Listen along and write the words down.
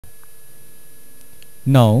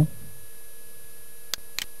Now,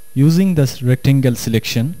 using this rectangle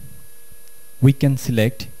selection, we can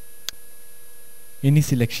select any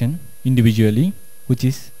selection individually which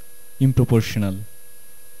is improportional.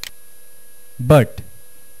 But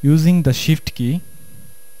using the shift key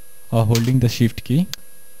or holding the shift key,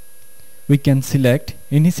 we can select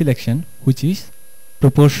any selection which is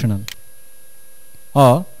proportional,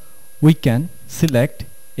 or we can select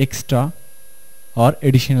extra or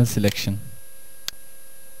additional selection.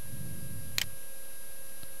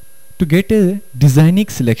 To get a designing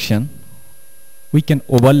selection, we can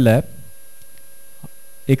overlap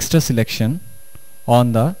extra selection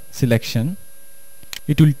on the selection.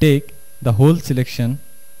 It will take the whole selection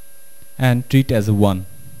and treat as one.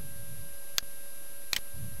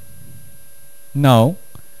 Now,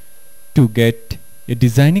 to get a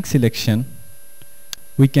designing selection,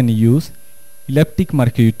 we can use Elliptical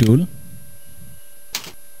Marquee tool,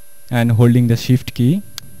 and holding the shift key,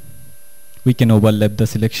 we can overlap the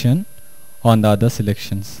selection on the other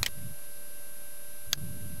selections.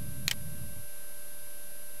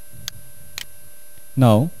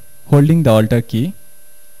 Now, holding the Alt key,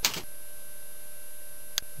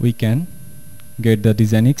 we can get the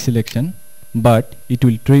designing selection, but it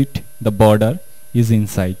will treat the border is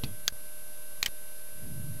inside.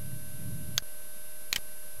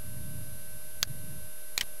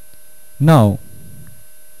 Now,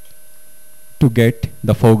 to get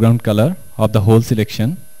the foreground color of the whole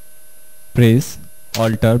selection, press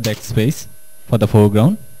Alt backspace for the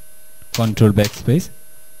foreground, Ctrl backspace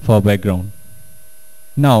for background.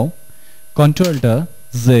 Now, Ctrl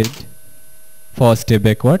Z for step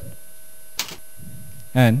backward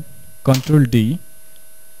and Ctrl D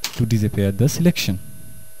to disappear the selection.